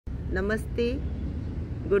Namaste.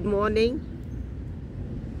 Good morning.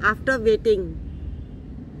 After waiting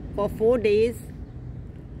for 4 days,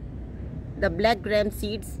 the black gram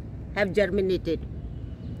seeds have germinated.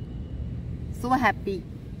 So happy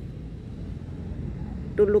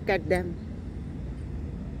to look at them.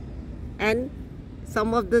 And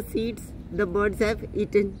some of the seeds the birds have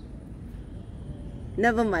eaten.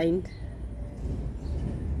 Never mind.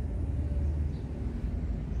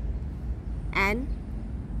 And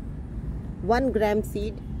 1 gram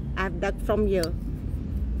seed I have dug from here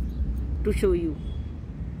to show you.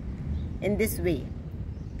 In this way,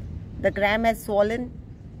 the gram has swollen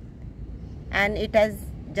and it has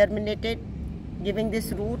germinated, giving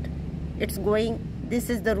this root. This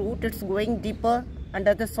is the root, it's going deeper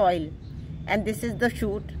under the soil, and this is the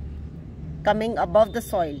shoot coming above the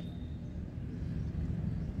soil.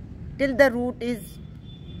 Till the root is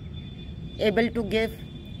able to give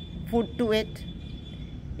food to it,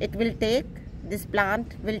 this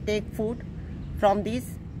plant will take food from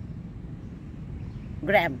these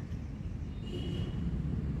gram.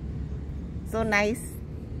 So nice.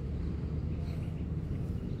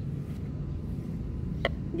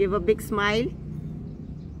 Give a big smile.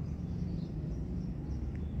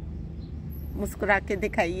 मुस्कुरा के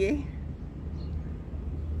दिखाइए.